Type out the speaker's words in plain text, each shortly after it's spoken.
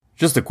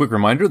Just a quick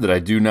reminder that I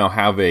do now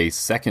have a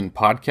second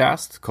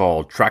podcast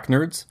called Track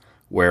Nerds,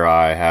 where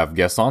I have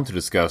guests on to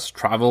discuss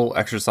travel,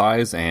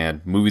 exercise,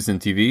 and movies and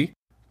TV.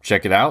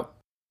 Check it out.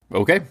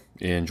 Okay,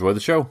 enjoy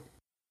the show.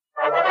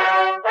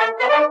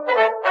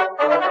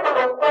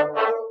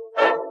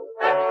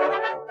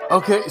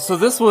 Okay, so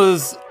this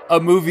was a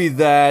movie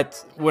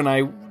that when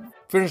I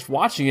finished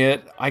watching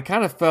it, I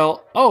kind of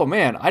felt, oh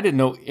man, I didn't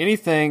know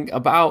anything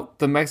about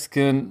the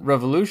Mexican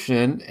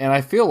Revolution, and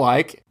I feel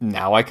like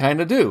now I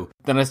kind of do.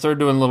 Then I started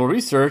doing a little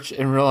research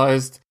and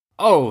realized,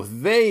 oh,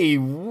 they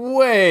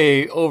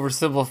way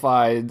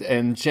oversimplified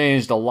and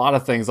changed a lot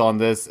of things on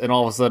this, and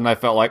all of a sudden I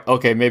felt like,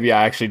 okay, maybe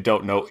I actually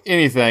don't know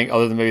anything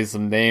other than maybe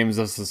some names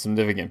of some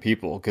significant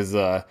people, because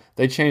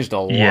they changed a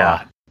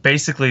lot.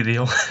 Basically, the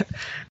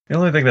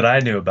only thing that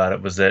I knew about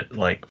it was that,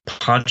 like,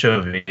 Pancho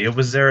Villa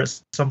was there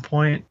at some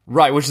point.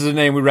 Right, which is a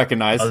name we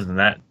recognize. Other than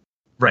that,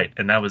 right,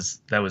 and that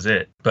was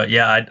it. But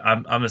yeah,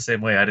 I'm the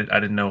same way. I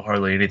didn't know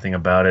hardly anything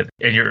about it.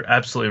 And you're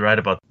absolutely right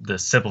about the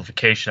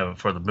simplification of it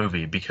for the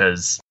movie,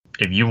 because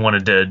if you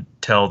wanted to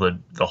tell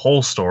the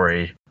whole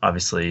story,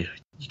 obviously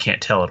you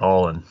can't tell it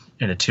all in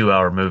a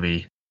 2-hour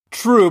movie.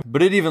 True,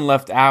 but it even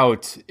left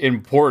out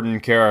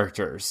important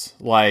characters.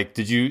 Like,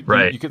 did you?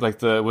 Right. You could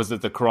was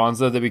it the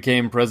Carranza that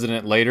became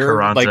president later?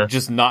 Carranza. Like,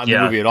 just not in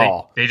the movie at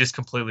all. They just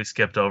completely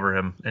skipped over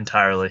him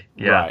entirely.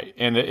 Yeah. Right,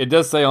 and it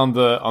does say on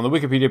the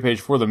Wikipedia page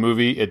for the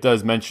movie, it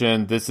does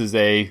mention this is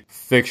a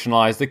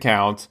fictionalized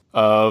account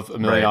of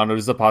Emiliano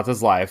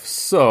Zapata's life,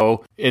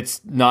 so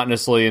it's not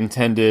necessarily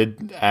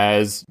intended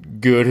as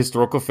good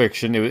historical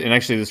fiction. And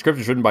actually, the script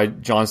is written by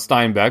John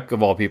Steinbeck,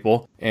 of all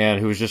people, and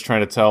who was just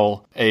trying to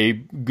tell a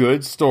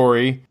good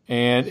story.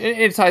 And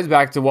it ties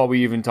back to what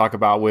we even talk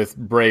about with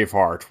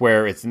Braveheart,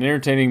 where it's an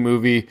entertaining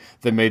movie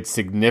that made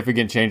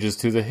significant changes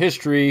to the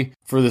history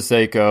for the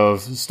sake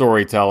of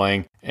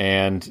storytelling.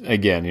 And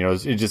again,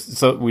 we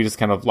just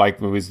kind of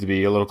like movies to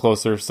be a little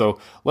closer.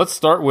 So let's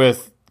start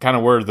with kind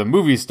of where the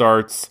movie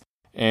starts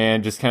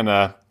and just kind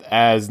of,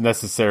 as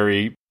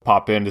necessary,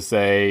 pop in to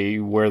say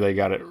where they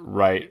got it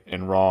right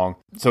and wrong.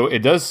 So it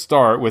does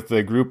start with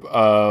a group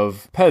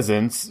of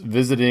peasants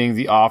visiting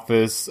the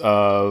office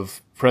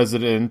of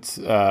President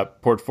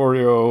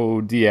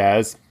Porfirio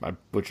Diaz. I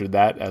butchered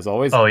that, as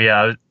always. Oh,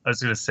 yeah. I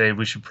was going to say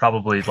we should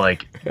probably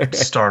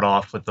start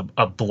off with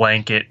a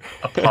blanket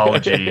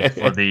apology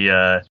for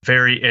the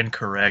very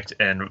incorrect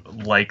and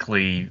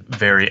likely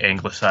very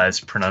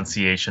anglicized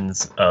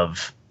pronunciations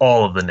of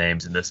all of the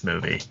names in this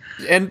movie.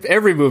 And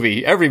every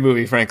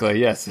movie,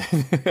 frankly, yes.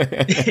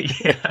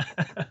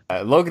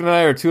 Yeah. Logan and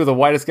I are two of the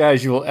whitest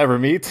guys you will ever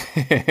meet.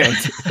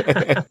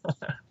 And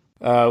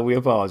we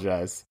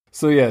apologize.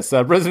 So yes,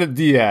 President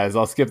Diaz,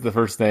 I'll skip the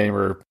first name,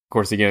 or of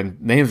course, again,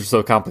 names are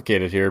so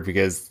complicated here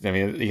because,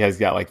 he has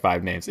got like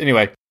 5 names.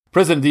 Anyway,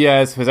 President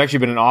Diaz has actually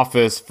been in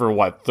office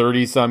for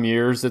 30 some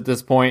years at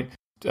this point.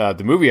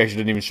 The movie actually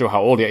didn't even show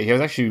how old he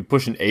was actually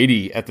pushing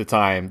 80 at the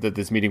time that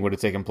this meeting would have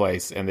taken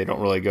place, and they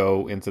don't really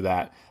go into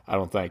that, I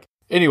don't think.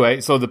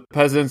 Anyway, so the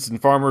peasants and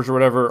farmers or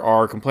whatever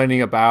are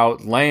complaining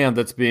about land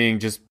that's being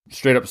just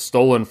straight up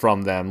stolen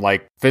from them.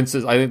 Like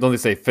fences, don't they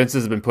say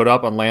fences have been put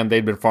up on land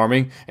they've been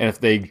farming, and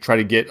if they try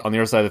to get on the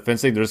other side of the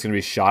fencing, they're just going to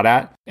be shot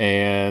at.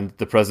 And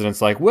the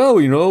president's like, well,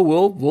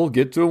 we'll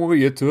get to it when we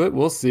get to it.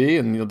 We'll see.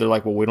 And they're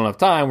like, well, we don't have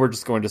time. We're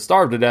just going to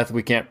starve to death if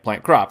we can't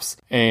plant crops.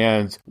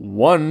 And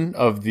one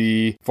of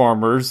the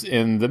farmers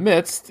in the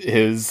midst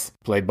is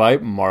played by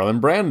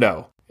Marlon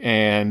Brando.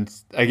 And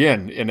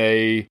again, in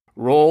a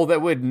role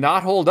that would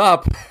not hold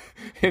up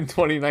in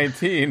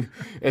 2019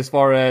 as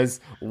far as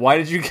why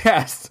did you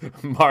cast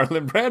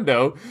Marlon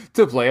Brando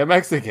to play a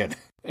Mexican?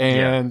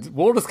 And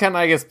we'll just kind of,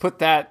 I guess, put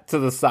that to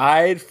the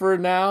side for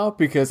now,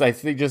 because I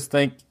think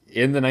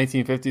in the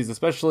 1950s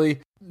especially,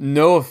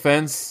 no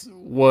offense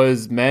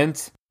was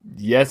meant.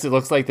 Yes, it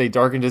looks like they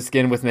darkened his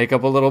skin with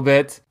makeup a little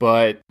bit,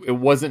 but it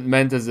wasn't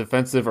meant as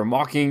offensive or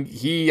mocking.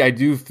 He, I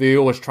do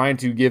feel, was trying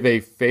to give a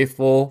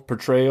faithful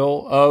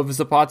portrayal of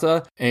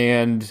Zapata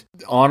and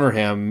honor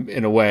him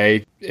in a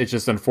way. It's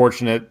just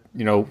unfortunate,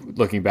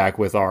 looking back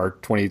with our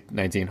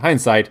 2019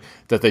 hindsight,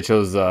 that they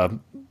chose a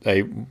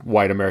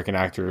white American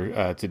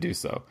actor to do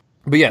so.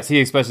 But yes, he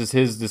expresses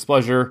his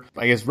displeasure,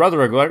 I guess,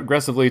 rather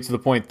aggressively, to the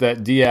point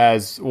that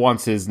Diaz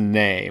wants his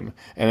name.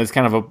 And it's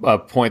kind of a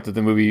point that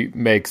the movie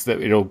makes that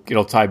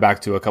it'll tie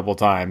back to a couple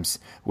times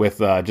with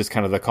just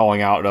kind of the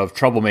calling out of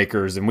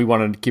troublemakers. And we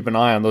want to keep an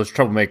eye on those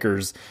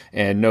troublemakers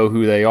and know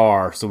who they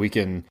are so we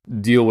can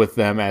deal with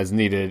them as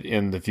needed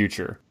in the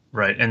future.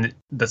 Right, and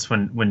that's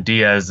when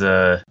Diaz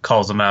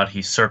calls him out,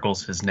 he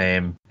circles his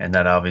name, and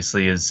that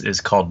obviously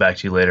is called back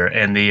to you later.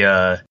 And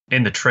the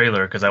in the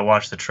trailer, because I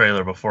watched the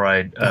trailer before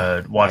I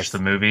watched the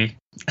movie,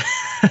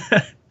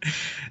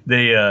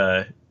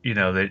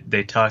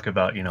 they talk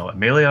about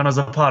Emiliano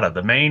Zapata,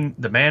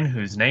 the man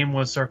whose name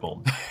was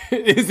circled.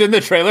 Is in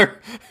the trailer.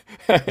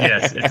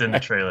 Yes, it's in the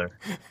trailer.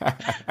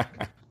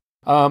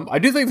 I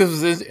do think this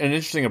is an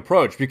interesting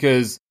approach,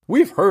 because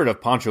we've heard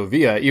of Pancho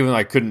Villa, even though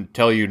I couldn't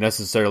tell you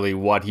necessarily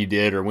what he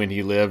did or when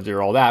he lived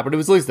or all that, but it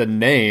was at least a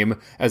name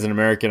as an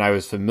American I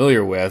was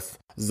familiar with.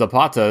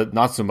 Zapata,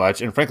 not so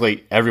much. And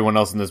frankly, everyone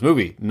else in this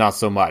movie, not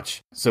so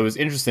much. So it's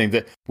interesting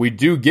that we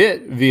do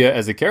get Villa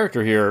as a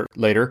character here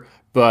later,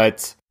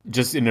 but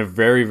just in a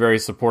very, very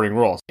supporting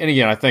role. And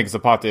again, I think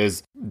Zapata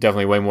is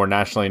definitely way more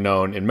nationally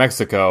known in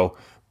Mexico,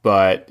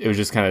 but it was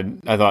just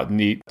kind of, I thought,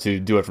 neat to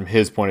do it from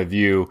his point of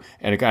view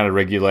and to kind of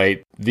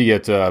regulate Villa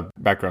to a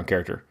background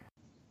character.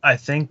 I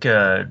think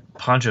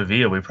Pancho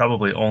Villa, we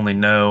probably only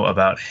know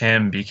about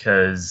him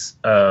because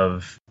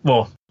of,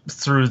 well,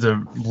 through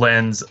the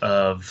lens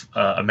of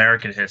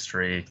American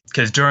history,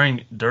 because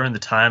during the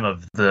time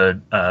of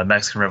the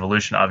Mexican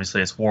Revolution,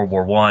 obviously it's World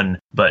War I,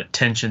 but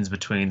tensions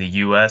between the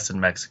U.S. and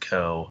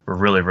Mexico were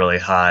really, really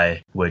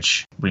high,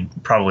 which we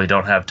probably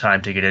don't have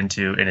time to get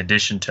into in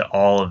addition to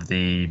all of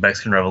the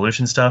Mexican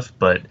Revolution stuff.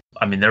 But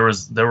I mean,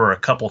 there were a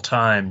couple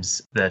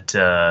times that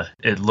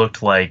it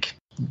looked like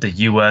the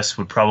U.S.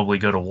 would probably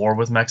go to war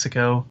with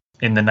Mexico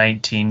in the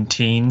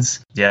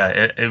 19-teens. Yeah,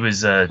 it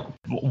was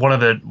one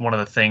of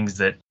the things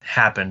that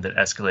happened that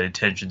escalated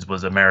tensions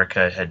was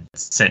America had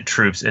sent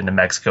troops into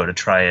Mexico to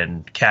try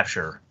and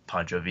capture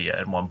Pancho Villa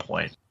at one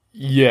point.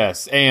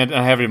 Yes, and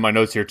I have it in my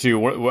notes here too.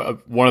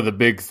 One of the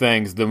big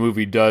things the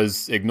movie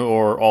does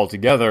ignore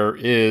altogether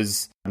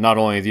is not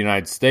only the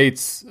United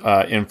States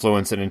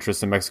influence and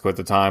interest in Mexico at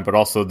the time, but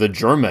also the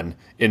German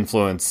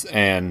influence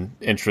and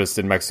interest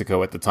in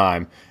Mexico at the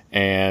time.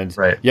 And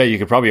right. Yeah, you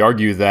could probably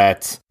argue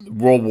that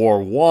World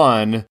War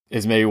I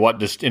is maybe what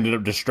just ended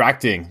up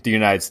distracting the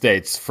United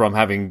States from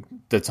having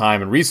the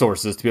time and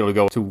resources to be able to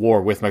go to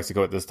war with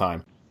Mexico at this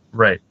time.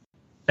 Right.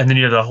 And then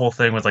you had the whole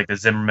thing with like the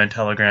Zimmerman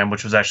telegram,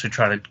 which was actually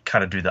trying to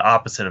kind of do the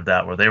opposite of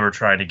that, where they were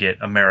trying to get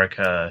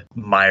America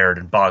mired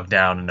and bogged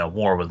down in a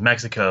war with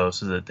Mexico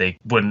so that they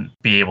wouldn't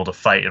be able to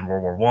fight in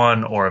World War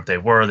I, or if they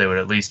were, they would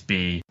at least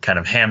be kind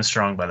of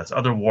hamstrung by this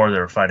other war they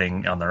were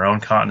fighting on their own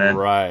continent.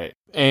 Right.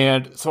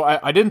 And so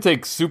I didn't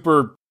take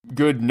super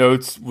good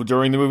notes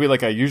during the movie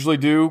like I usually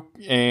do,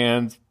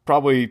 and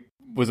probably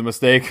was a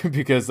mistake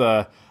because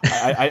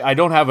I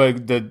don't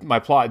have my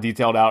plot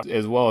detailed out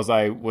as well as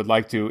I would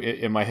like to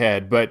in my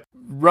head. But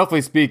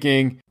roughly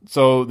speaking,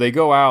 so they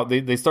go out,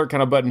 they start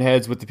kind of butting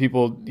heads with the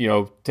people,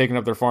 taking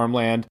up their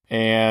farmland,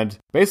 and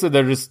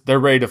basically they're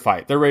ready to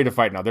fight. They're ready to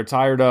fight now. They're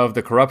tired of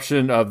the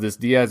corruption of this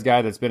Diaz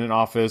guy that's been in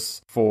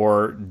office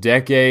for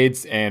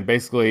decades, and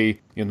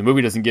basically, the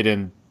movie doesn't get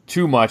in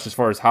too much as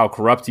far as how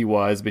corrupt he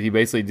was, but he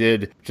basically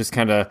did just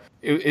kind of,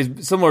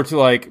 it's similar to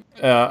like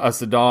a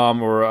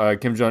Saddam or a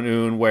Kim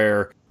Jong-un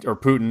or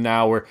Putin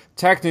now, where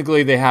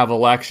technically they have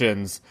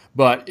elections,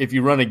 but if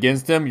you run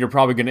against him, you're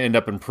probably going to end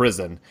up in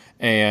prison.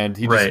 And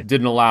he just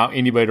didn't allow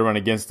anybody to run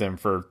against him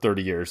for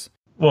 30 years.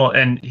 Well,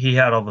 and he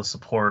had all the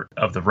support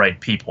of the right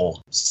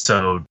people.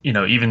 So,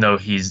 even though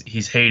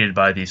he's hated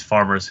by these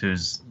farmers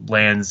whose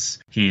lands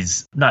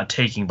he's not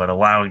taking but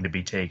allowing to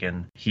be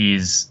taken,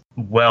 he's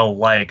well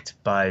liked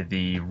by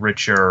the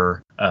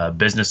richer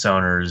business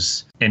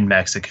owners in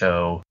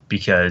Mexico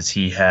because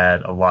he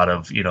had a lot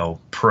of,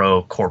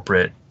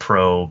 pro-corporate,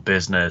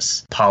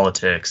 pro-business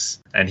politics,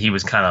 and he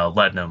was kind of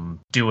letting them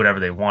do whatever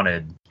they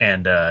wanted.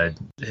 And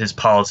his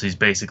policies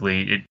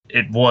basically,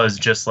 it was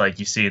just like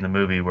you see in the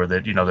movie where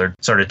they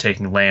started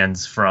taking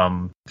lands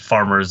from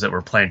farmers that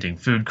were planting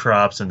food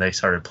crops, and they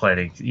started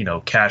planting,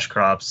 cash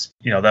crops.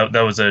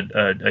 That was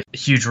a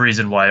huge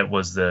reason why it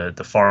was the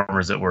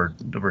farmers that were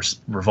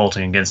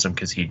revolting against him,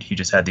 because he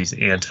just had these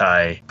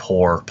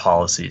anti-poor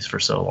policies for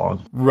so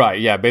long.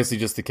 Right, yeah, basically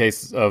just the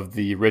case of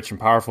the rich and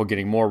powerful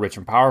getting more rich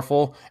and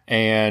powerful,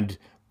 and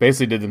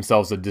basically did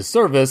themselves a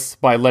disservice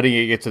by letting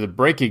it get to the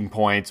breaking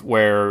point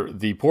where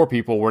the poor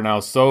people were now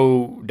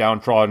so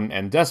downtrodden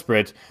and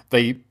desperate,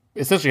 they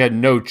essentially had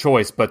no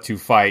choice but to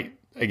fight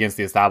against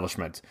the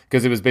establishment,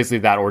 because it was basically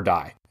that or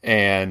die.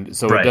 And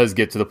so It does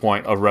get to the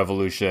point of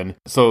revolution.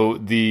 So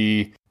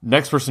the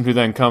next person who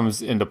then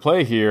comes into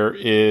play here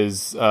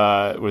is,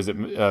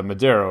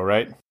 Madero,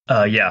 right?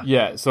 Yeah.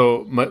 Yeah,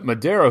 so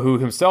Madero, who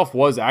himself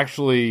was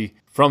actually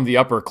from the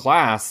upper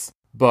class,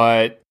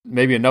 but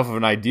maybe enough of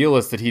an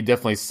idealist that he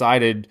definitely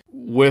sided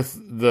with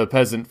the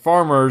peasant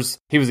farmers.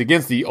 He was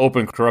against the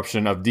open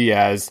corruption of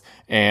Diaz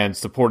and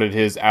supported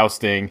his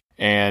ousting,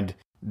 and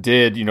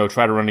did,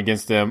 try to run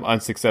against him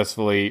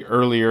unsuccessfully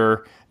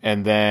earlier.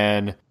 And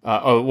then,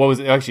 what was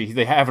it? Actually,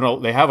 they have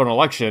an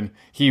election.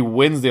 He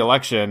wins the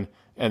election,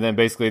 and then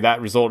basically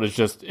that result is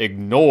just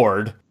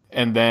ignored.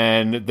 And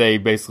then they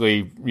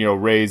basically,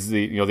 raise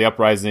the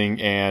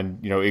uprising, and,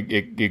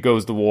 it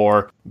goes to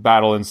war,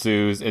 battle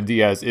ensues, and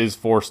Diaz is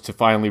forced to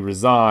finally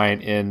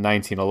resign in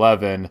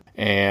 1911,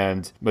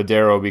 and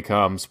Madero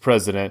becomes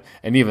president.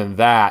 And even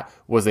that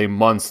was a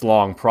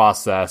months-long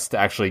process to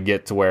actually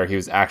get to where he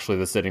was actually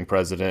the sitting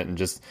president, and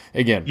just,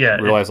 again,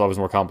 realized it was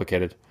more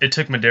complicated. It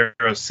took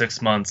Madero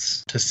 6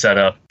 months to set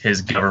up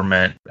his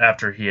government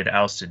after he had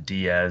ousted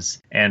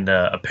Diaz, and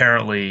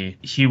apparently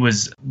he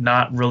was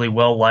not really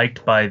well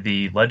liked by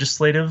the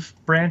legislative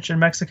branch in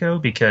Mexico,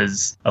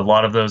 because a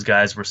lot of those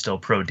guys were still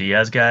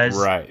pro-Diaz guys.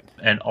 Right.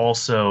 And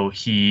also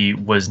he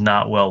was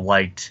not well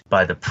liked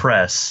by the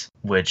press,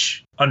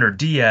 which under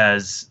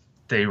Diaz,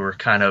 they were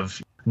kind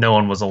of no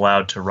one was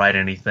allowed to write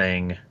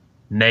anything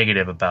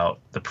negative about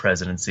the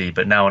presidency.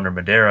 But now under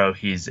Madero,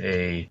 he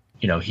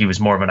was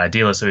more of an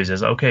idealist. So he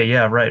says, okay,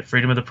 yeah, right,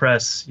 freedom of the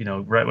press,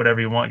 write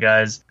whatever you want,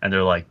 guys. And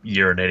they're like,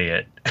 you're an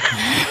idiot.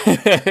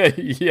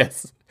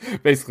 Yes,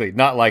 basically,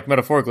 not like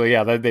metaphorically.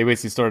 Yeah, they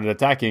basically started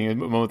attacking the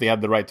moment they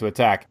had the right to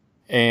attack.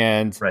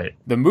 And right.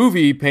 The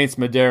movie paints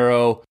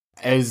Madero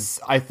as,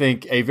 I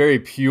think, a very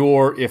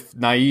pure, if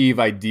naive,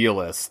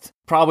 idealist.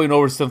 Probably an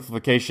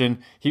oversimplification.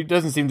 He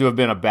doesn't seem to have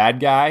been a bad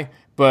guy,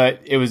 but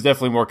it was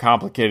definitely more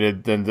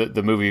complicated than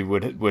the movie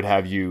would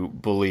have you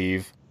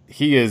believe.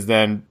 He is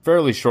then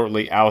fairly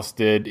shortly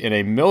ousted in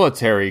a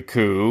military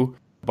coup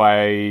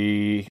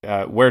by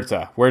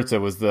Huerta. Huerta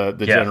was the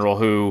general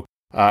who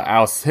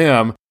ousts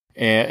him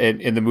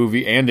in the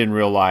movie and in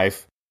real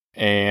life.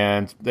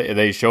 And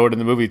they show it in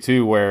the movie,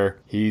 too, where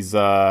he's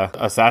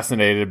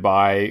assassinated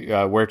by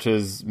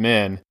Huerta's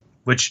men.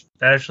 Which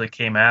that actually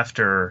came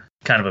after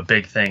kind of a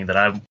big thing that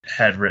I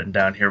had written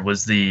down here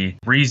was the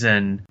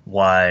reason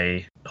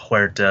why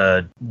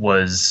Huerta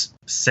was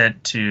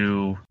sent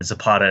to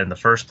Zapata in the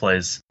first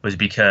place was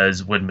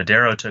because when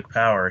Madero took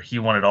power, he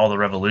wanted all the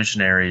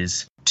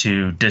revolutionaries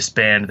to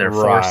disband their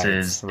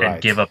forces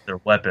and give up their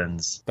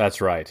weapons.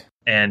 That's right.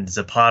 And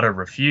Zapata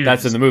refused.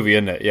 That's in the movie,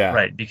 isn't it? Yeah.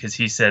 Right, because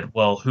he said,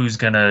 well, who's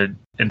going to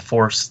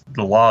enforce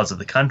the laws of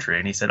the country?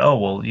 And he said, oh,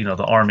 well,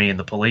 the army and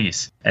the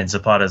police. And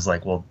Zapata's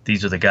like, well,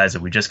 these are the guys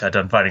that we just got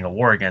done fighting a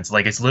war against.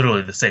 Like, it's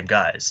literally the same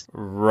guys.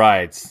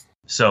 Right.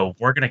 So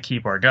we're going to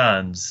keep our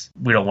guns.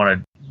 We don't want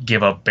to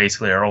give up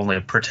basically our only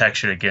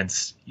protection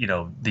against,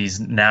 these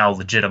now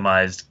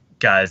legitimized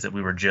guys that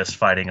we were just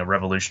fighting a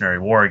revolutionary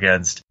war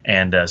against.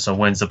 And so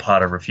when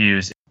Zapata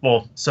refused,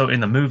 well, so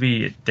in the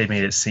movie, they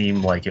made it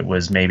seem like it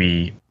was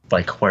maybe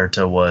like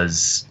Huerta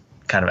was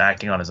kind of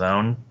acting on his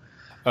own.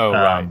 Oh,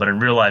 right. But in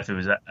real life, it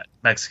was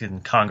Mexican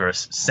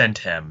Congress sent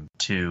him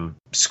to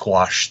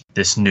squash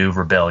this new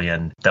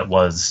rebellion that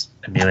was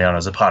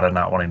Emiliano Zapata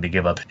not wanting to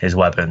give up his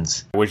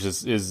weapons. Which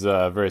is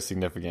very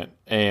significant.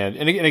 And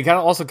it kind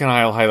of also kind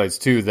of highlights,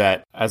 too,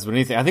 that as with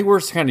anything, I think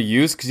we're kind of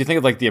used, because you think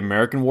of like the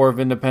American War of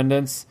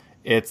Independence.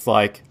 It's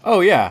like,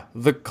 oh yeah,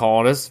 the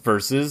colonists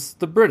versus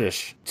the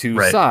British.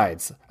 Two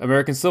sides.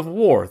 American Civil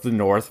War, the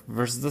North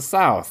versus the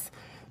South.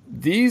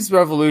 These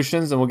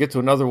revolutions, and we'll get to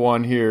another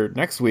one here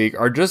next week,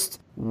 are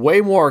just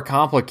way more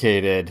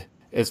complicated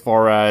as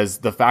far as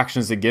the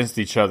factions against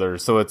each other.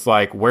 So it's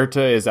like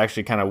Huerta is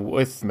actually kind of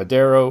with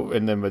Madero,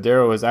 and then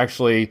Madero is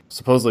actually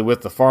supposedly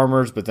with the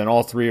farmers, but then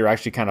all three are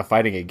actually kind of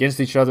fighting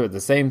against each other at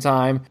the same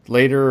time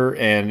later,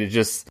 and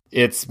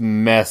it's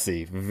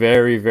messy.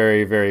 Very,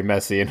 very, very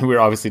messy, and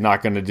we're obviously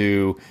not going to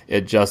do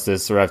it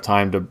justice or have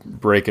time to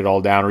break it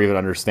all down or even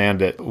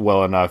understand it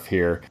well enough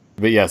here.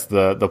 But yes,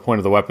 the point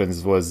of the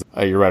weapons was,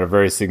 you're right, a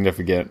very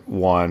significant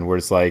one, where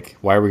it's like,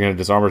 why are we going to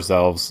disarm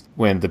ourselves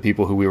when the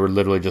people who we were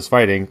literally just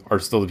fighting are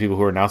still the people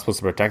who are now supposed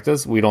to protect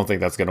us? We don't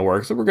think that's going to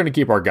work, so we're going to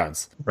keep our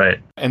guns.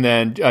 Right. And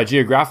then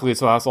geographically,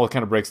 so that's all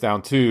kind of breaks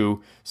down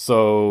too.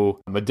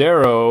 So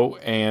Madero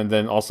and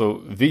then also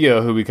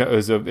Villa, who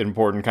is an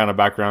important kind of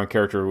background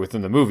character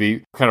within the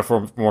movie, kind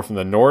of more from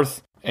the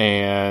north,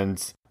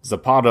 and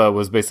Zapata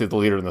was basically the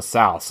leader in the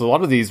south. So a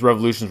lot of these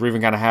revolutions were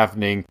even kind of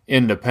happening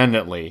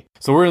independently.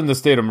 So we're in the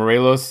state of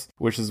Morelos,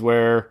 which is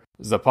where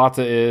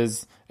Zapata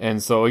is.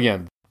 And so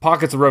again,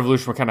 pockets of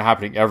revolution were kind of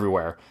happening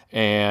everywhere.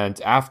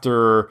 And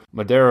after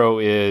Madero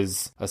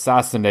is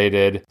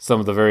assassinated, some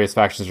of the various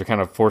factions are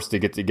kind of forced to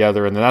get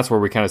together. And then that's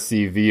where we kind of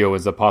see Villa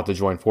and Zapata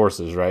join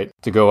forces, right?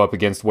 To go up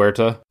against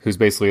Huerta, who's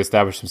basically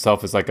established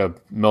himself as like a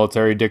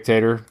military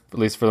dictator, at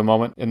least for the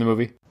moment in the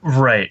movie.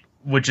 Right.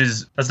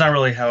 That's not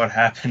really how it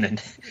happened in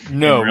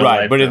no, in real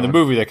right. life, but though. In the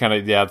movie, they kind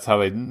of, that's how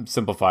they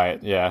simplify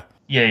it. Yeah.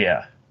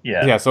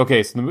 Yeah. So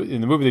okay. So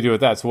in the movie, they do with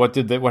that. So what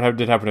did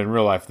happen in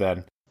real life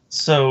then?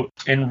 So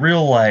in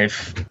real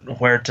life,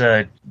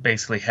 Huerta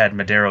basically had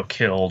Madero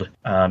killed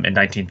in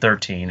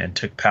 1913 and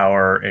took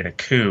power in a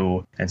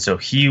coup. And so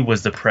he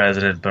was the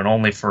president, but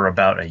only for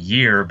about a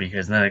year,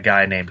 because then a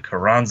guy named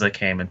Carranza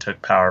came and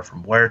took power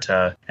from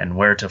Huerta, and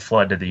Huerta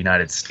fled to the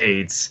United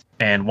States.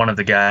 And one of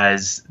the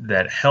guys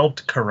that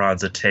helped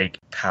Carranza take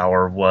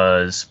power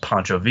was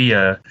Pancho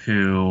Villa,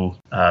 who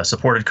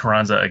supported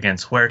Carranza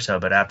against Huerta.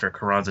 But after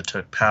Carranza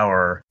took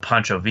power,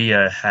 Pancho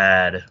Villa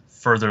had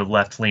further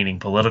left-leaning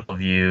political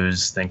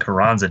views than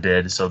Carranza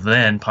did. So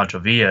then Pancho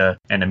Villa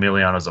and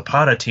Emiliano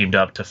Zapata teamed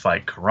up to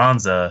fight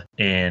Carranza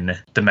in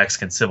the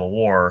Mexican Civil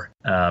War,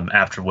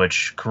 after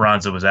which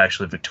Carranza was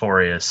actually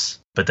victorious.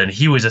 But then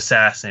he was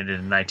assassinated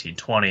in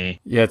 1920.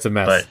 Yeah, it's a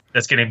mess. But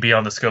that's getting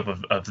beyond the scope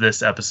of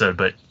this episode.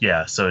 But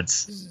yeah, so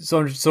it's...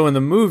 So in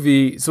the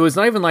movie, so it's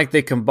not even like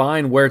they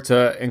combine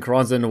Huerta and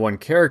Carranza into one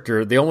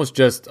character. They almost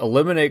just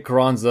eliminate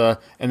Carranza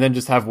and then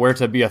just have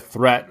Huerta be a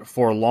threat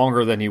for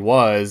longer than he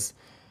was.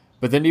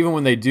 But then even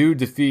when they do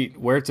defeat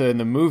Huerta in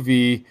the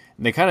movie,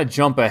 and they kind of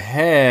jump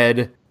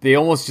ahead, they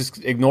almost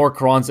just ignore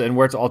Carranza and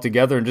Huerta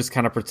altogether and just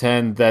kind of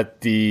pretend that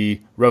the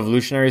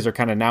revolutionaries are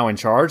kind of now in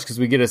charge, because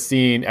we get a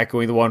scene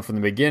echoing the one from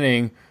the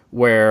beginning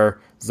where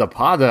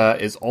Zapata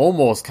is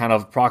almost kind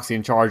of proxy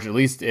in charge, at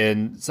least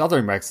in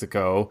southern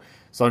Mexico.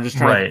 So I'm just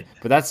trying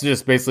but that's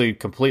just basically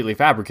completely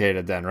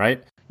fabricated then,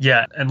 right?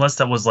 Yeah, unless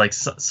that was like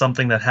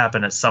something that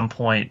happened at some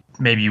point,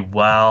 maybe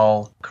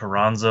while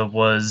Carranza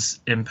was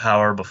in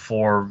power,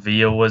 before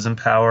Villa was in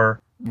power.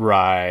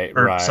 Right.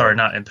 Sorry,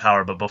 not in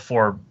power, but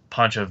before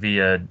Pancho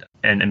Villa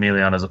and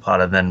Emiliano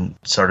Zapata then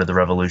started the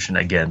revolution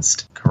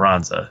against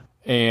Carranza.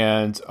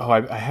 And,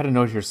 I had a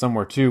note here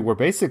somewhere too, where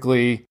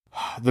basically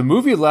the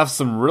movie left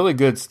some really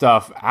good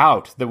stuff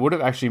out that would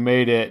have actually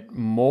made it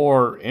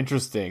more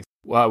interesting.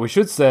 Well, we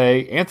should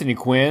say Anthony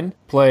Quinn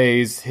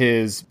plays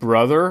his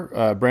brother,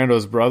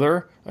 Brando's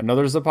brother,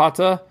 another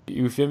Zapata,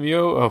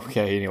 Eufemio.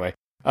 Okay, anyway,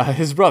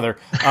 his brother.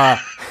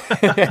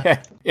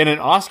 In an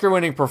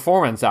Oscar-winning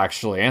performance,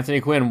 actually. Anthony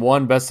Quinn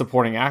won Best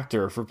Supporting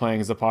Actor for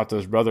playing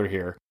Zapata's brother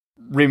here.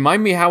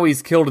 Remind me how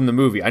he's killed in the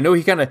movie. I know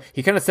he kind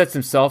of sets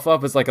himself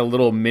up as like a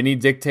little mini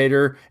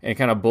dictator and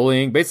kind of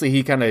bullying. Basically,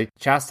 he kind of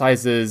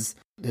chastises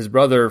his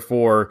brother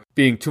for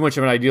being too much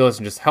of an idealist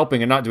and just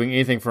helping and not doing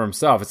anything for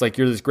himself. It's like,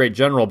 you're this great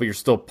general, but you're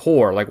still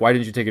poor. Like, why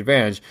didn't you take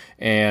advantage?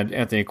 And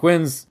Anthony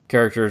Quinn's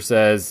character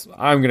says,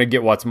 I'm going to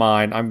get what's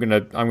mine. I'm going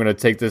to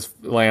take this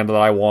land that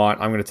I want.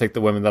 I'm going to take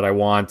the women that I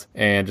want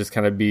and just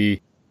kind of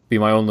be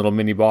my own little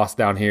mini boss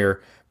down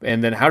here.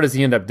 And then how does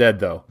he end up dead,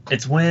 though?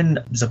 It's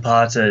when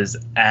Zapata is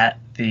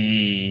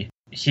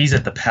he's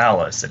at the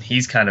palace and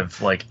he's kind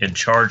of like in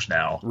charge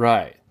now.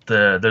 Right.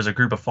 There's a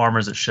group of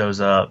farmers that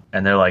shows up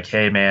and they're like,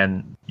 hey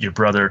man, your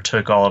brother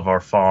took all of our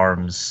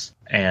farms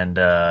and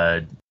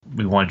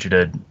we want you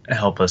to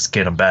help us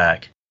get them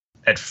back.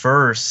 At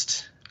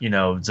first,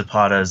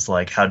 Zapata's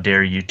like, how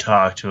dare you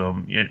talk to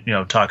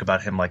him, talk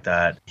about him like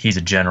that. He's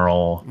a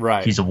general.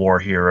 Right. He's a war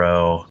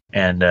hero.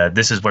 And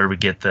this is where we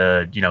get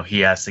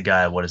he asks the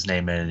guy what his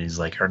name is. And he's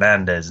like,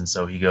 Hernandez. And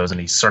so he goes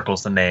and he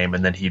circles the name.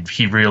 And then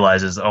he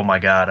realizes, oh my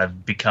God,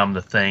 I've become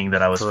the thing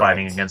that I was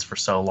fighting against for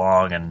so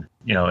long. And,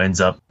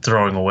 ends up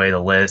throwing away the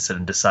list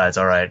and decides,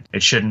 all right,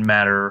 it shouldn't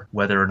matter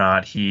whether or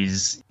not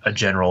he's a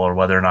general or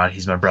whether or not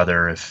he's my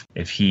brother.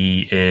 If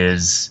he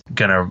is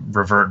going to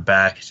revert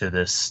back to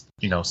this,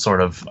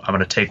 sort of, I'm going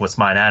to take what's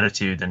mine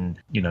attitude, then,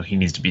 he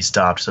needs to be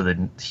stopped. So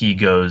then he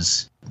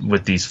goes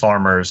with these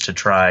farmers to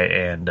try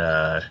and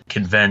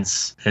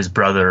convince his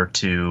brother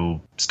to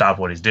stop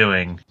what he's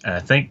doing. And I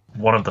think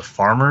one of the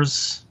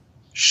farmers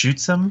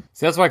shoots him.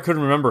 See, that's why I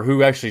couldn't remember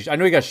who actually... I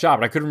know he got shot,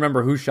 but I couldn't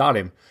remember who shot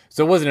him.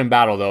 So it wasn't in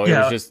battle, though.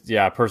 Yeah. It was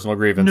just, personal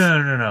grievance.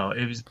 No.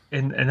 It was,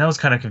 and that was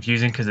kind of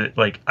confusing because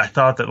I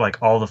thought that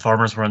all the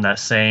farmers were in that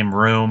same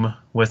room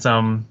with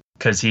him.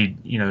 Because he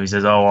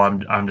says, oh,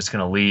 I'm just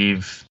going to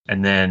leave.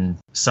 And then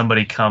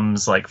somebody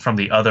comes from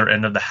the other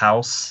end of the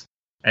house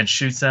and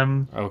shoots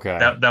him. Okay.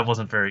 That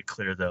wasn't very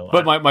clear, though.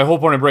 But my whole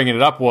point of bringing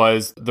it up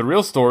was the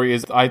real story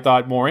is, I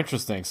thought, more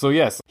interesting. So,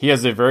 yes, he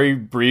has a very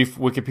brief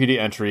Wikipedia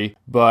entry,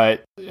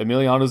 but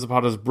Emiliano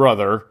Zapata's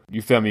brother,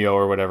 Eufemio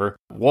or whatever,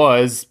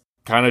 was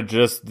kind of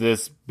just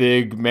this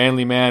big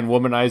manly man,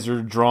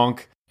 womanizer,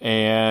 drunk,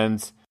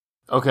 and...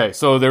 Okay,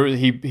 so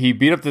he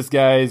beat up this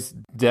guy's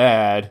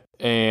dad,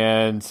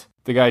 and...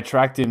 The guy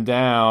tracked him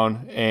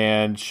down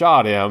and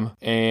shot him,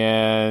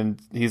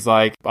 and he's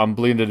like, I'm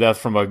bleeding to death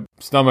from a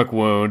stomach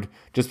wound.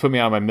 Just put me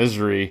out of my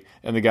misery.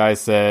 And the guy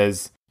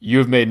says, you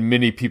have made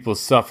many people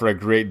suffer a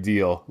great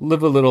deal.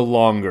 Live a little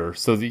longer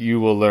so that you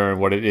will learn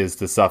what it is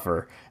to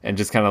suffer. And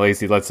just kind of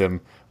lets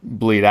him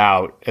bleed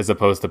out as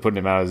opposed to putting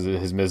him out of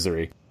his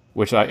misery.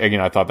 Which,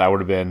 I thought that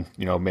would have been,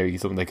 maybe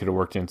something they could have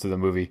worked into the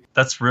movie.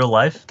 That's real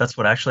life? That's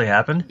what actually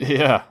happened?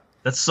 Yeah.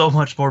 That's so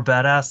much more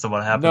badass than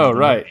what happened in the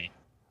movie.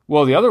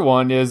 Well, the other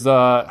one is,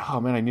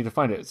 I need to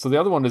find it. So the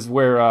other one is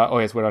where,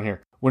 it's way down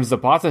here. When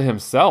Zapata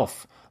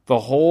himself, the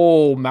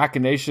whole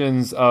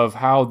machinations of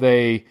how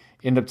they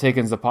end up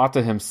taking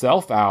Zapata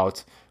himself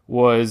out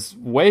was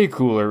way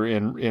cooler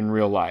in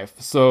real life.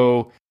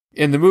 So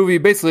in the movie,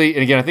 basically,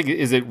 and again, I think,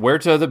 is it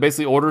Huerta that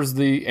basically orders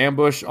the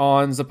ambush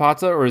on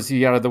Zapata, or is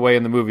he out of the way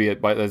in the movie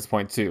by this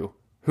point too?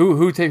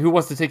 Who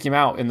wants to take him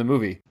out in the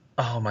movie?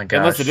 Oh my gosh.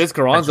 Unless it is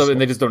Carranza and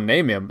they just don't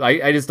name him.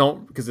 I just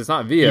don't, because it's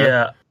not Villa.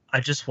 Yeah. I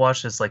just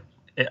watched this,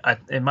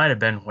 it might have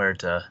been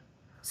Huerta.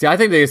 See, I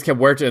think they just kept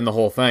Huerta in the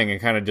whole thing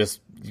and kind of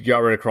just got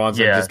rid of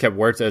Carranza and just kept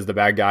Huerta as the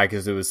bad guy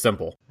because it was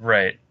simple.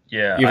 Right,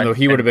 yeah. Even though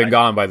he would have been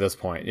gone by this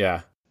point,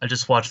 yeah. I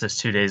just watched this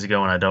 2 days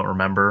ago and I don't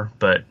remember,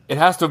 but... It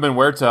has to have been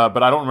Huerta,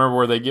 but I don't remember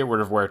where they get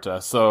rid of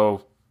Huerta,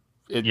 so...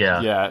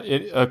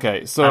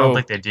 Okay, so... I don't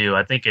think they do.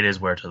 I think it is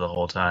Huerta the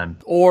whole time.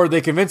 Or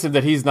they convince him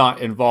that he's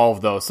not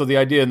involved, though. So the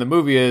idea in the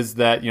movie is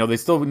that, they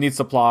still need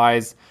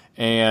supplies...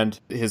 And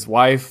his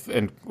wife,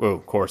 and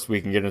of course, we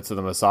can get into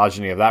the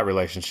misogyny of that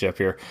relationship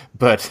here,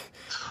 but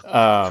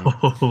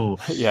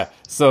yeah.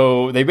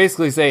 So they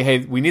basically say, hey,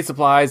 we need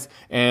supplies,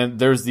 and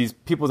there's these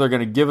people that are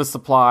going to give us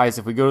supplies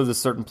if we go to this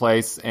certain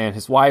place. And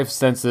his wife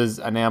senses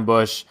an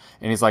ambush,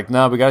 and he's like,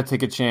 no, we got to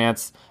take a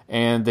chance.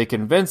 And they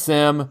convince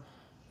him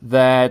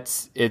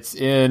that it's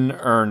in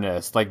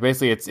earnest.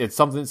 Basically, it's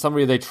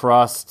somebody they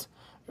trust,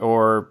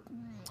 or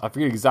I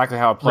forget exactly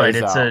how it plays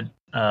out. It's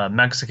a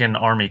Mexican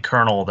army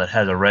colonel that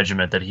has a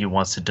regiment that he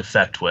wants to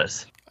defect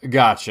with.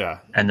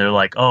 Gotcha. And they're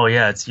like, oh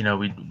yeah, it's,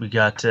 we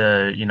got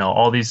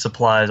all these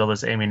supplies, all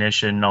this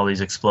ammunition, all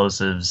these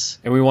explosives,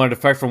 And we want to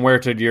defect from where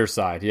to your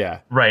side? Yeah.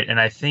 right? And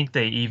I think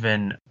they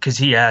even, because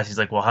he asked, he's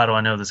like, well, how do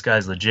I know this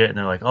guy's legit? And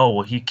they're like, oh,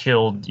 well, he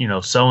killed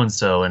so and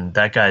so, and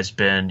that guy's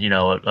been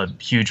a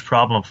huge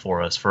problem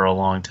for us for a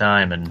long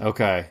time. And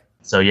Okay.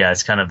 so yeah,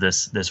 it's kind of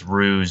this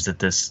ruse that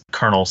this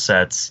colonel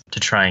sets to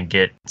try and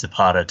get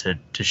Zapata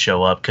to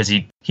show up, because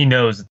he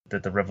knows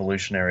that the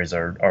revolutionaries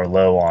are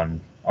low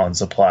on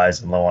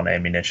supplies and low on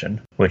ammunition,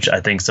 which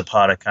I think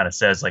Zapata kind of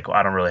says, like, well,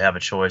 I don't really have a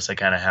choice. I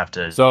kind of have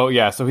to. So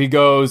he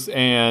goes,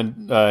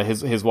 and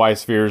his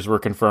wife's fears were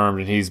confirmed,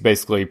 and he's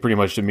basically pretty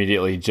much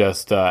immediately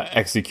just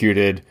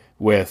executed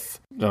with,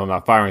 no,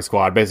 not firing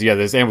squad. Basically, yeah,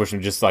 there's ambush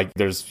him, just like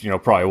there's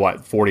probably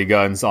 40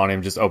 guns on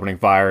him, just opening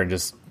fire and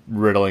just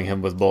riddling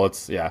him with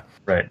bullets. Yeah,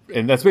 right.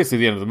 And that's basically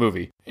the end of the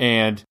movie.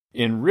 And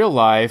in real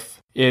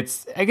life,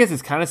 I guess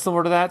it's kind of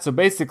similar to that. So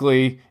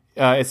basically,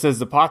 it says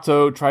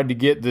Zapata tried to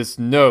get this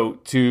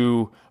note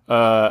to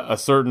a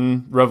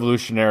certain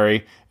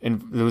revolutionary,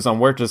 and it was on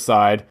Huerta's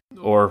side,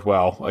 or,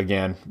 well,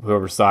 again,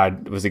 whoever's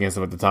side was against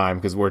him at the time,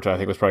 because Huerta, I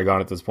think, was probably gone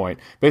at this point.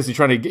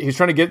 Basically, he's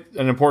trying to get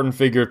an important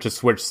figure to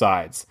switch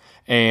sides,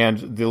 and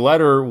the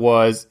letter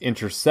was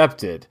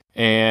intercepted,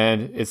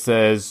 and it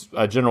says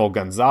General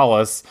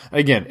Gonzalez.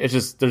 Again,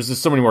 there's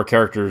just so many more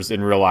characters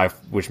in real life,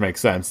 which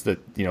makes sense that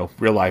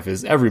real life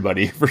is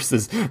everybody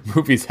versus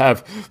movies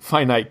have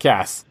finite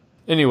casts.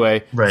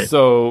 Anyway, right.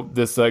 So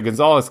this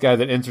Gonzalez guy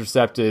that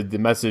intercepted the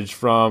message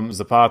from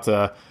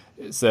Zapata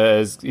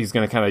says he's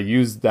going to kind of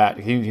use that.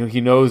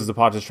 He knows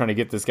Zapata's trying to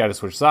get this guy to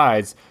switch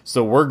sides,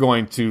 so we're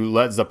going to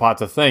let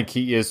Zapata think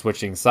he is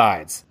switching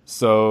sides.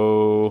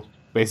 So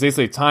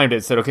basically timed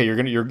it, said, okay,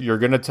 you're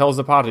gonna tell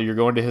Zapata you're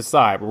going to his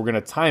side, but we're going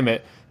to time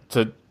it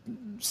to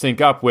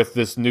sync up with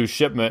this new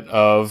shipment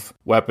of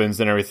weapons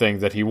and everything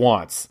that he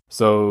wants.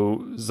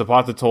 So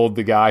Zapata told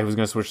the guy who's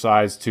going to switch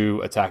sides to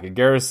attack a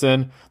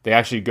garrison. They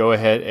actually go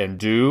ahead and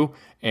do,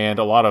 and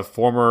a lot of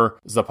former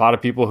Zapata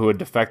people who had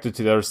defected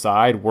to the other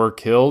side were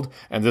killed,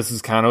 and this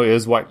is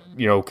what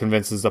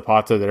convinces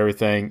Zapata that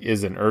everything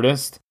is in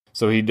earnest.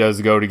 So he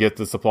does go to get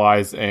the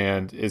supplies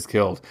and is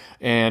killed.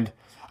 And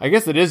I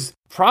guess it is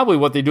probably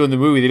what they do in the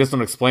movie. They just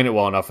don't explain it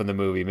well enough in the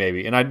movie,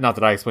 maybe. And not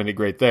that I explained it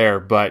great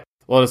there, but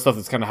a lot of stuff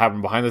that's kind of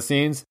happened behind the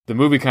scenes, the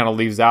movie kind of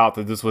leaves out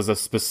that this was a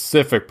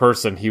specific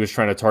person he was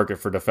trying to target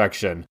for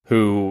defection,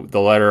 who the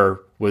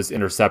letter was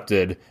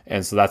intercepted,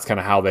 and so that's kind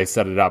of how they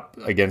set it up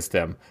against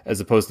him. As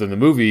opposed to in the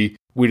movie,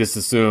 we just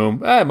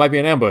assume, it might be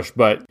an ambush,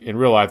 but in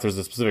real life, there's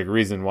a specific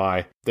reason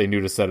why they knew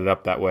to set it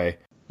up that way.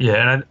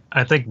 Yeah, and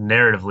I think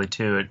narratively,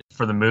 too,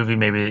 for the movie,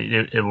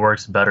 maybe it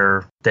works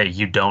better that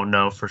you don't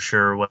know for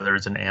sure whether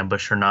it's an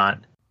ambush or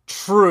not.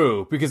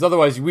 True, because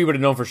otherwise we would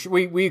have known for sure.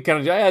 We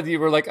kind of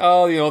were like,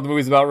 oh, the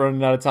movie's about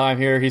running out of time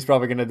here. He's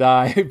probably going to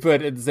die.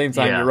 But at the same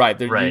time, you're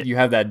right. You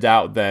have that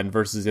doubt then,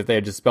 versus if they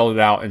had just spelled it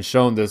out and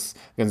shown this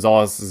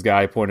Gonzalez's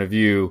guy point of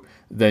view,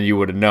 then you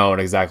would have known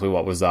exactly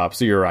what was up.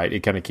 So you're right. It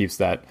kind of keeps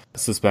that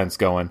suspense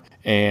going.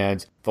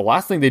 And the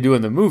last thing they do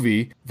in the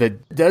movie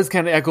that does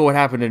kind of echo what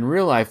happened in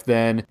real life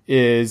then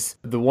is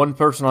the one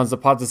person on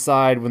Zapata's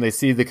side, when they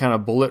see the kind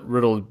of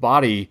bullet-riddled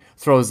body,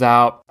 throws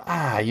out,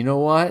 you know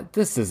what?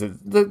 This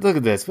isn't... Look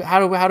at this. How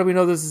do we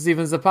know this is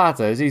even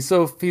Zapata? He's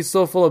so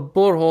full of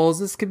bullet holes,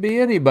 this could be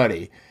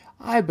anybody.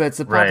 I bet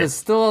Zapata's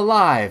still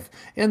alive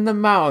in the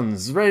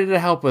mountains, ready to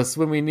help us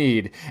when we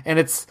need. And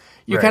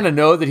you kind of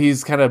know that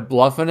he's kind of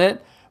bluffing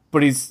it,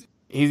 but he's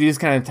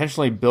kind of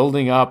intentionally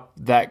building up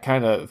that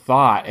kind of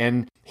thought.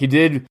 And he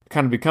did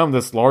kind of become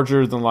this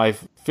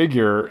larger-than-life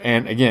figure.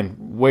 And again,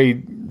 way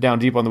down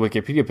deep on the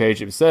Wikipedia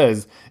page, it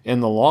says,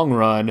 in the long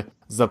run,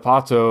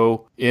 Zapata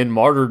in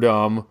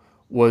martyrdom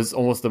was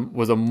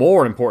a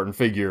more important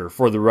figure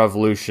for the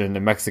revolution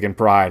and Mexican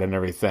pride and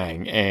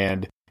everything.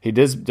 And he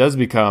does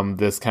become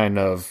this kind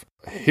of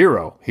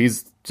hero.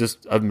 He's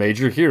just a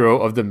major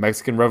hero of the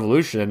Mexican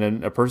Revolution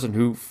and a person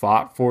who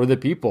fought for the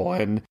people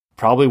and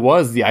probably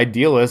was the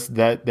idealist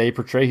that they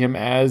portray him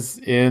as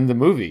in the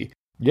movie.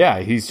 Yeah,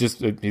 he's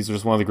just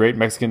one of the great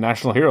Mexican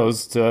national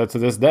heroes to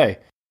this day.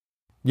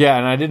 Yeah,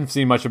 and I didn't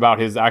see much about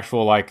his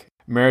actual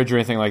marriage or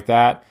anything like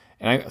that.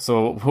 And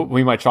so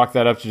we might chalk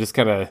that up to just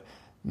kind of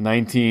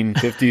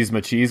 1950s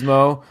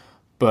machismo.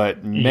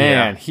 But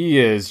man, he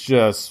is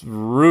just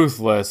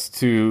ruthless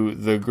to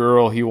the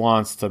girl he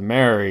wants to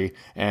marry,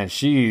 and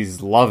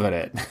she's loving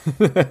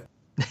it.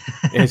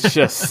 It's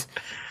just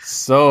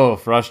so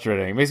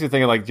frustrating. It makes me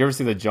think of do you ever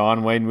see the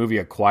John Wayne movie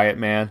A Quiet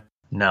Man?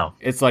 No.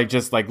 It's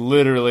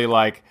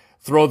literally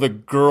throw the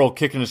girl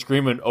kicking and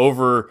screaming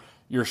over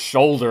your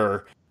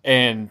shoulder,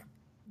 and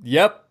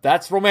yep,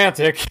 that's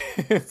romantic.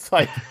 It's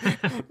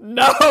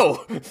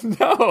no,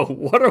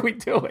 what are we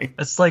doing?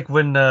 It's like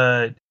when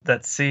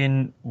that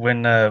scene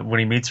when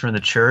he meets her in the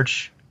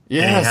church.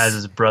 Yes. And he has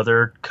his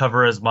brother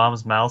cover his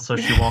mom's mouth so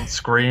she won't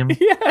scream.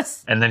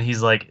 Yes. And then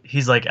he's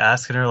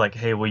asking her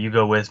hey, will you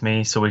go with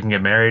me so we can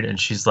get married? And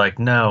she's like,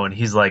 no. And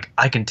he's like,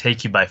 I can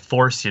take you by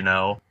force,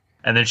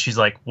 And then she's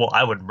like, well,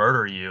 I would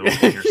murder you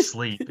in your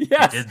sleep if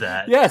Yes, you did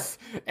that. yes,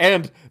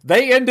 and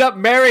they end up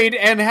married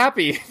and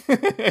happy.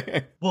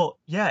 Well,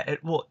 yeah,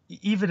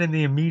 even in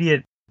the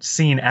immediate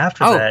scene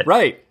after Oh, that,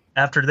 right.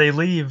 after they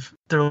leave,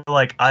 they're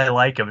like, I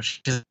like him.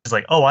 She's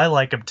like, oh, I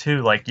like him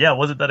too. Like, yeah,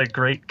 wasn't that a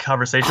great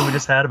conversation we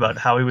just had about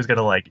how he was going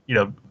to, like, you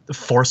know,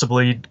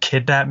 forcibly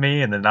kidnap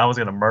me and then I was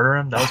going to murder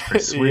him? That was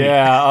pretty sweet.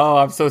 Yeah, oh,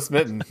 I'm so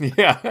smitten.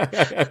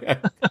 Yeah.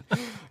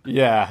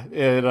 Yeah,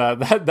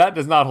 that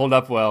does not hold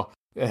up well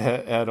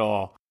at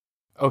all.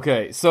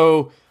 Okay,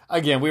 so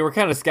again, we were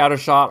kind of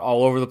scattershot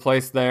all over the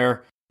place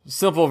there.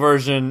 Simple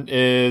version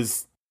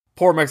is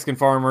poor Mexican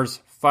farmers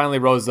finally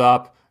rose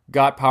up,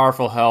 got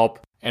powerful help,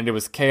 and it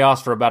was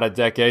chaos for about a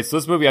decade. So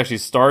this movie actually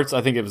starts,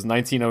 I think it was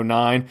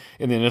 1909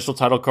 in the initial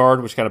title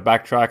card, which kind of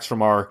backtracks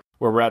from where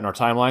we're at in our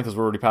timeline because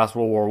we're already past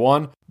World War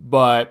I.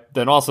 But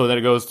then also then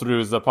it goes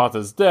through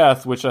Zapata's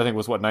death, which I think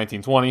was,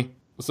 1920?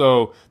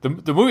 So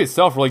the movie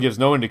itself really gives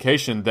no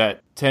indication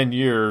that 10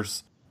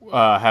 years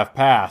have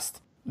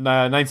passed.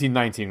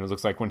 1919 it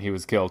looks like when he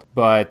was killed.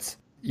 But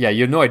yeah,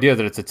 you have no idea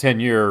that it's a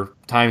 10-year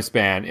time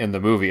span in the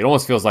movie. It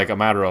almost feels like a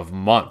matter of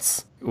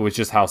months, which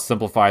is how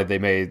simplified they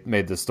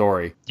made the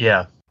story.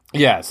 Yeah.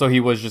 Yeah, so he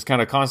was just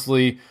kind of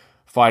constantly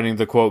fighting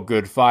the, quote,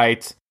 good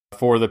fight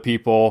for the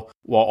people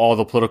while all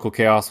the political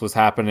chaos was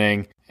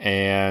happening,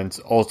 and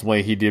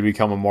ultimately he did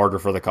become a martyr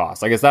for the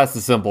cause. I guess that's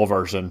the simple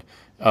version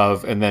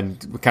and then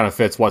kind of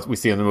fits what we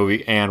see in the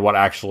movie and what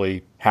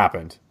actually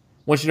happened.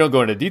 Once you don't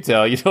go into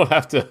detail, you don't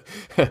have to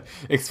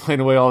explain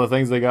away all the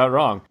things they got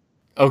wrong.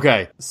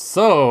 Okay,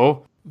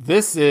 so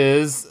this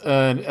is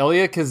an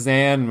Elia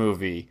Kazan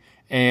movie,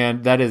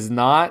 and that is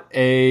not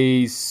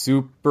a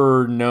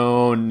super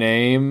known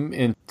name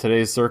in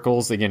today's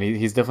circles. Again,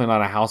 he's definitely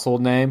not a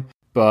household name,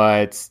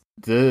 but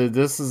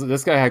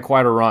this guy had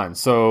quite a run.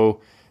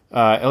 So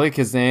Elia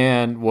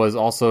Kazan was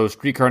also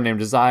Streetcar Named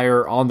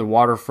Desire, On the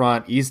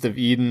Waterfront, East of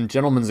Eden,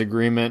 Gentleman's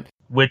Agreement.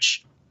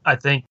 Which I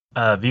think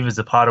Viva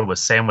Zapata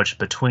was sandwiched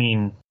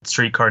between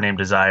Streetcar Named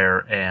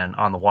Desire and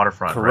On the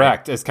Waterfront.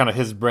 Correct. Right? It's kind of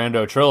his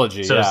Brando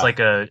trilogy. So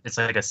yeah. it's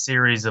like a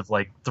series of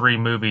like 3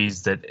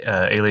 movies that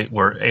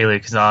where Elia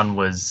Kazan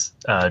was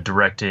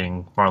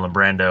directing Marlon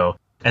Brando,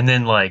 and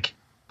then like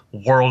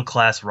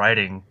world-class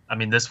writing. I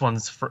mean, this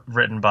one's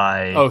written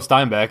by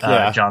Steinbeck,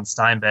 yeah, John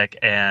Steinbeck,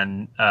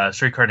 and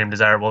Streetcar Named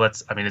Desire. Well,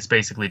 it's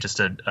basically just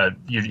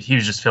he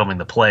was just filming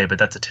the play, but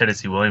that's a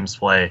Tennessee Williams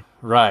play,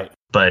 right?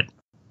 But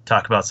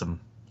talk about some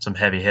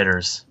heavy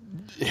hitters.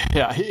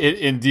 Yeah,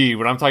 indeed.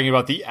 When I'm talking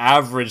about the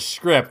average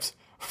script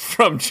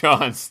from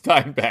John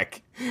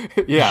Steinbeck,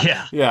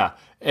 yeah,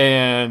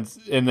 and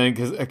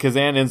then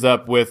Kazan ends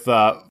up with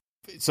so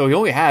he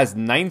only has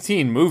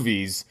 19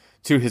 movies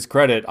to his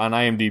credit on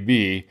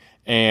IMDb,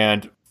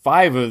 and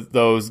 5 of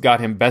those got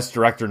him Best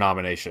Director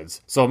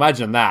nominations. So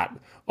imagine that.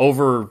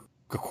 Over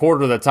a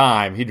quarter of the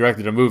time he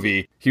directed a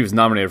movie, he was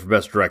nominated for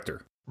Best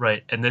Director.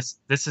 Right, and this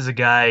is a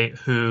guy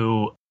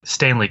who,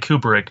 Stanley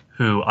Kubrick,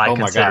 who I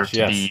consider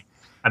to be,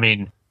 I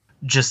mean,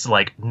 just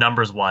like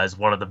numbers-wise,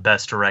 one of the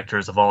best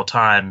directors of all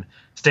time.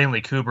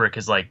 Stanley Kubrick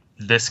is like,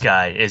 this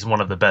guy is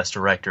one of the best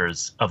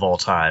directors of all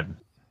time.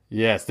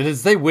 Yes. Did it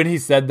say when he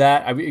said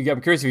that? I mean, I'm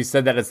curious if he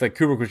said that it's like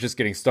Kubrick was just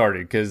getting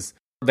started, because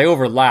they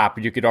overlap,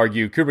 and you could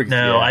argue Kubrick.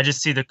 No, yeah. I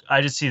just see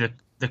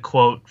the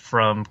quote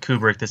from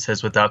Kubrick that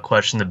says, "Without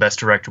question, the best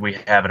director we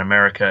have in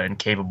America, and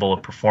capable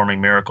of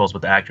performing miracles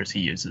with the actors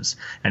he uses."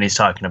 And he's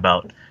talking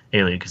about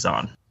Elia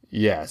Kazan.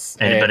 Yes,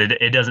 but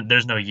it doesn't.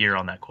 There's no year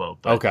on that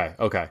quote. But.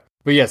 Okay.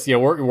 But yes, yeah,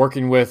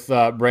 working with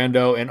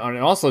Brando, and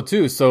also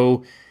too.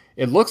 So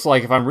it looks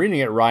like, if I'm reading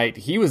it right,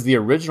 he was the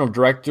original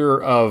director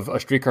of A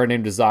Streetcar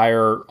Named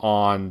Desire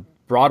on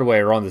Broadway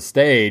or on the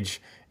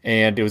stage,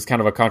 and it was kind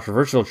of a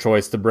controversial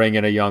choice to bring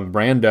in a young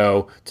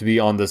Brando to be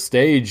on the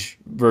stage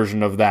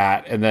version of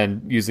that, and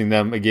then using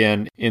them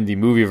again in the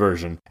movie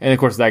version. And of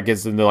course, that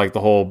gets into like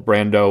the whole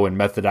Brando and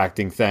method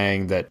acting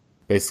thing that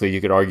basically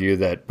you could argue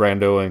that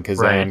Brando and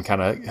Kazan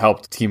kind of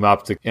helped team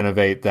up to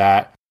innovate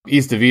that.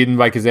 East of Eden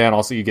by Kazan,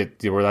 also you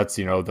get where that's,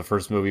 the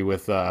first movie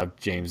with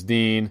James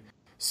Dean.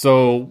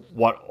 So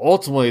what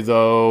ultimately,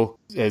 though,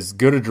 as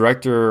good a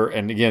director,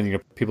 and again,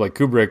 people like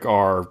Kubrick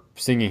are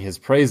singing his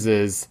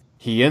praises,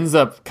 he ends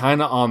up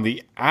kind of on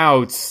the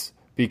outs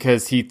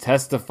because he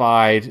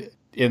testified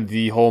in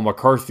the whole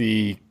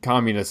McCarthy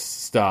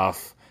communist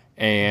stuff,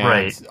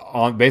 and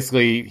on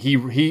basically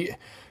he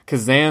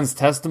Kazan's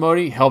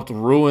testimony helped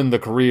ruin the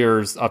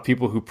careers of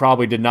people who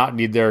probably did not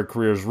need their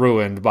careers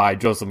ruined by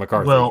Joseph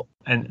McCarthy. Well,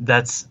 and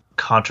that's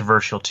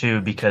controversial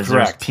too, because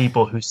there's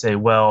people who say,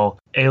 well,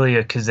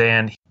 Elia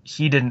Kazan,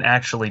 he didn't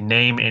actually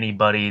name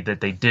anybody that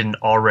they didn't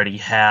already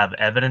have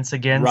evidence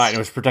against. Right, it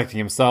was protecting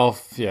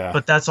himself, yeah.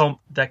 But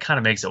that kind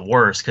of makes it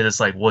worse, because it's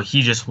like, well,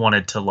 he just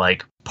wanted to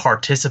like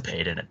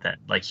participate in it then.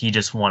 Like he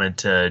just wanted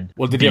to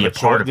be a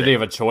part of it. Did he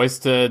have a choice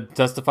to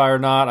testify or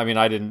not? I mean,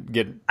 I didn't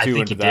get too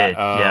into that. Did.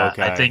 Yeah,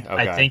 okay.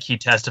 I think he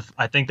testified.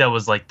 I think that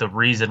was like the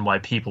reason why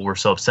people were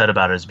so upset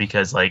about it, is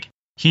because like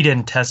he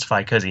didn't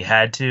testify because he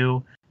had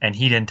to, and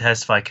he didn't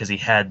testify because he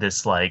had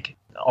this like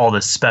all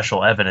this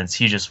special evidence.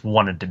 He just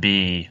wanted to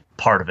be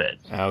part of it.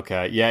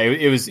 Okay. Yeah,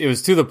 it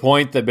was to the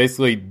point that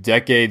basically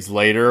decades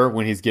later,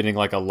 when he's getting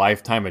like a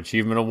Lifetime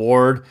Achievement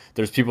Award,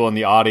 there's people in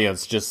the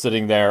audience just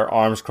sitting there,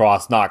 arms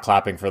crossed, not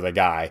clapping for the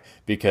guy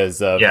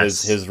because of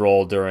his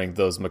role during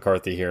those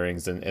McCarthy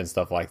hearings and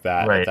stuff like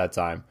that at that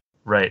time.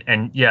 Right.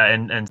 And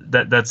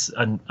that's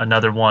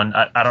another one.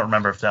 I don't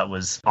remember if that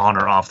was on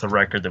or off the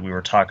record that we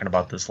were talking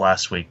about this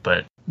last week,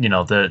 but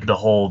the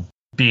whole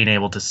being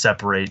able to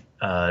separate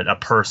a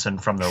person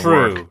from their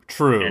work.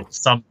 True. And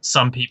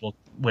some people,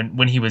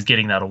 when he was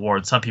getting that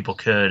award, some people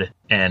could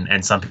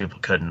and some people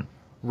couldn't.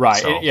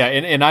 Right. So.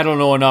 And I don't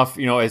know enough,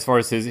 as far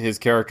as his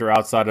character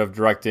outside of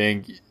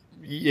directing.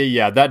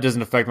 Yeah, that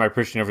doesn't affect my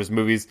appreciation of his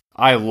movies.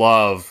 I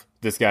love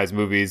this guy's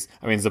movies.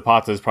 I mean,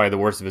 Zapata is probably the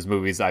worst of his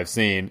movies I've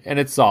seen, and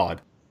it's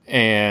solid.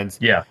 And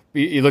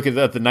you look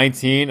at the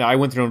 19, I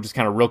went through them just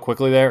kind of real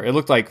quickly there. It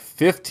looked like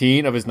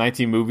 15 of his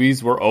 19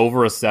 movies were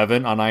over a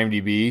 7 on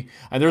IMDb.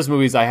 And there's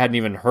movies I hadn't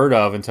even heard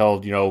of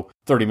until,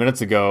 30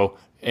 minutes ago,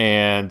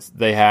 and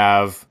they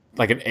have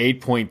like an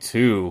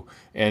 8.2.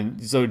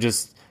 And so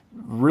just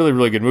really,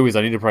 really good movies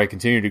I need to probably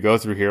continue to go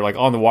through here. Like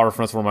On the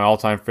Waterfront's one of my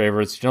all-time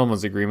favorites.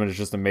 Gentleman's Agreement is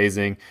just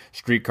amazing.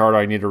 Streetcar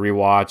I need to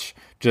rewatch.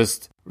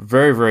 Just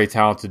very, very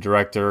talented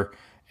director.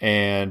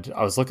 And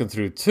I was looking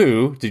through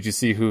too. Did you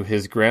see who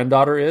his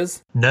granddaughter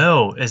is?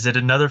 No. Is it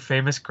another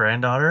famous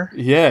granddaughter?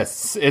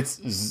 Yes.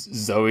 It's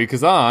Zoe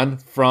Kazan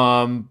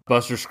from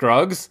Buster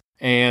Scruggs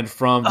and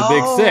from The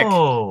Big Sick.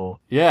 Oh.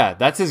 Yeah,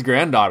 that's his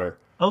granddaughter.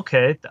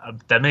 Okay,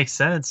 that makes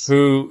sense.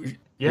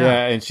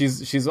 Yeah, and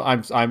she's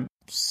I'm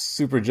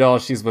super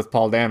jealous she's with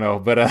Paul Dano,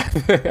 but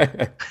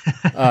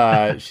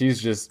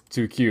she's just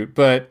too cute.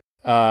 But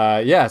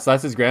so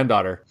that's his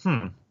granddaughter.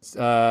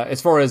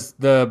 As far as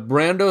the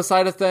Brando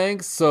side of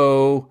things,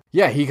 so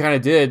yeah, he kind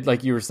of did,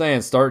 like you were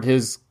saying, start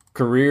his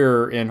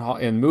career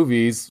in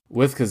movies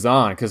with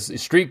Kazan, because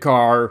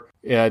Streetcar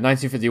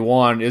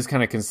 1951 is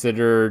kind of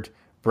considered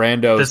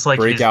Brando's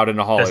breakout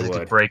into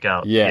Hollywood.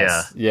 Breakout.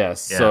 Yes. Yeah.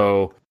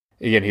 So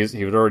again, he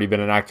had already been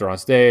an actor on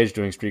stage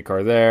doing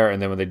Streetcar there, and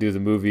then when they do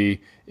the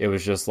movie, it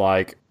was just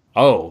like,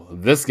 oh,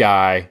 this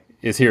guy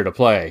is here to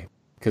play.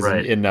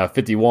 Because in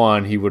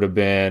 51, he would have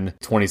been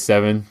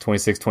 27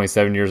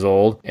 years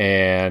old.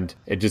 And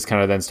it just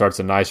kind of then starts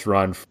a nice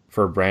run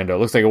for Brando. It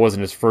looks like it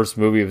wasn't his first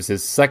movie. It was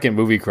his second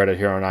movie credit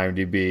here on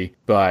IMDb.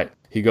 But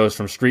he goes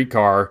from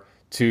Streetcar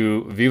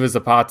to Viva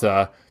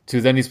Zapata to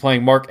then he's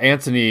playing Mark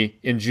Antony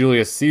in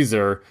Julius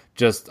Caesar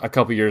just a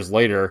couple years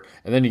later.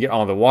 And then you get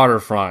On the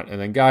Waterfront and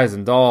then Guys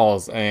and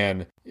Dolls.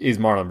 And he's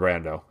Marlon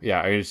Brando.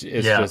 Yeah, it's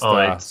just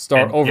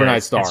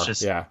overnight star. It's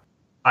just,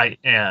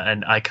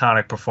 an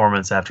iconic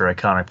performance after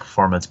iconic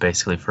performance,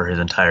 basically, for his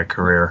entire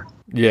career.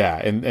 Yeah,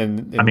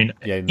 and I mean,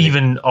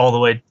 even all the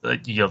way,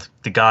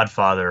 The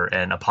Godfather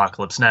and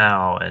Apocalypse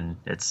Now, and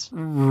it's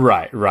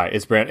right.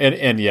 It's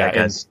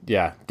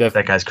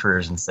that guy's career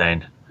is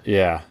insane.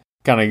 Yeah,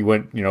 kind of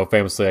went,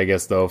 famously, I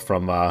guess, though,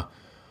 from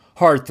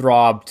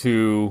heartthrob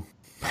to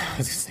I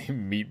was gonna say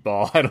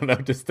meatball. I don't know,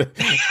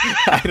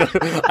 I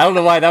don't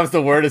know why that was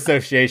the word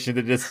association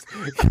that just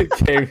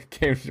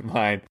came to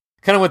mind.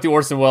 Kind of went the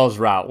Orson Welles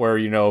route where,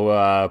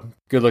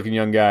 good-looking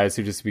young guys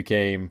who just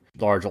became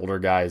large, older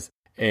guys.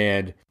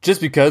 And just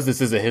because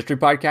this is a history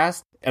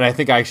podcast, and I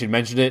think I actually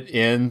mentioned it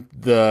in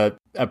the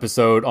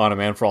episode on A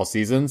Man for All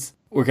Seasons,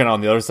 we're kind of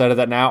on the other side of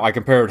that now. I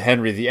compared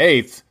Henry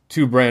VIII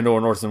to Brando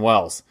and Orson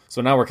Welles.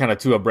 So now we're kind of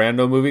to a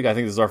Brando movie. I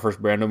think this is our first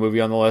Brando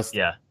movie on the list.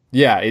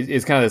 Yeah,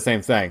 it's kind of the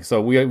same thing.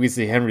 So we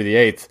see Henry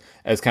VIII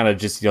as kind of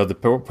just,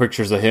 the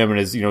pictures of him in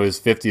his, his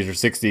 50s or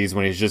 60s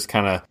when he's just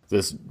kind of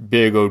this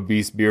big,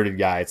 obese, bearded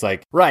guy. It's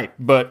like, right.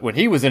 But when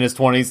he was in his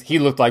 20s, he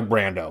looked like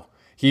Brando.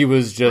 He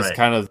was just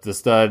kind of the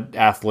stud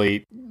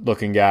athlete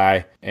looking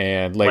guy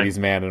and ladies'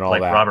 man and all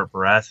that. Like Robert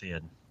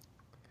Baratheon.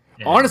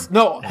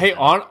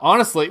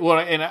 Honestly, well,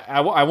 and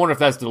I wonder if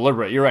that's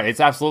deliberate. You're right. It's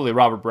absolutely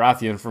Robert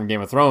Baratheon from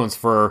Game of Thrones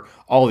for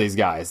all these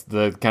guys.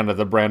 The kind of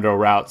the Brando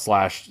route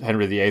 /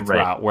 Henry VIII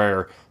route,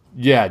 where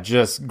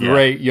just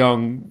great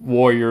young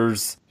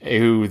warriors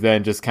who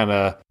then just kind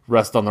of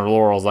rest on their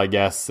laurels, I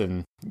guess,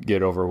 and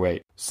get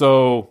overweight.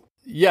 So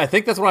I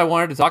think that's what I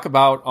wanted to talk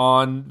about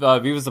on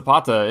Viva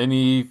Zapata.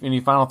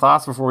 Any final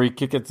thoughts before we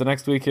kick it to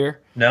next week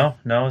here? No,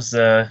 it's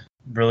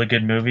really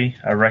good movie.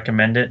 I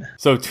recommend it.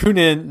 So tune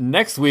in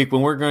next week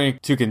when we're going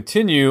to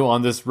continue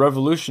on this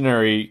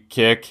revolutionary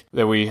kick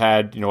that we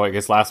had, I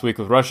guess last week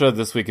with Russia.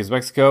 This week is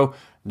Mexico.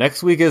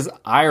 Next week is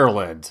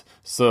Ireland.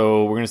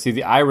 So we're going to see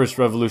the Irish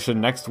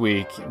Revolution next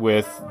week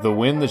with The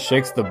Wind That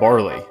Shakes the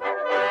Barley.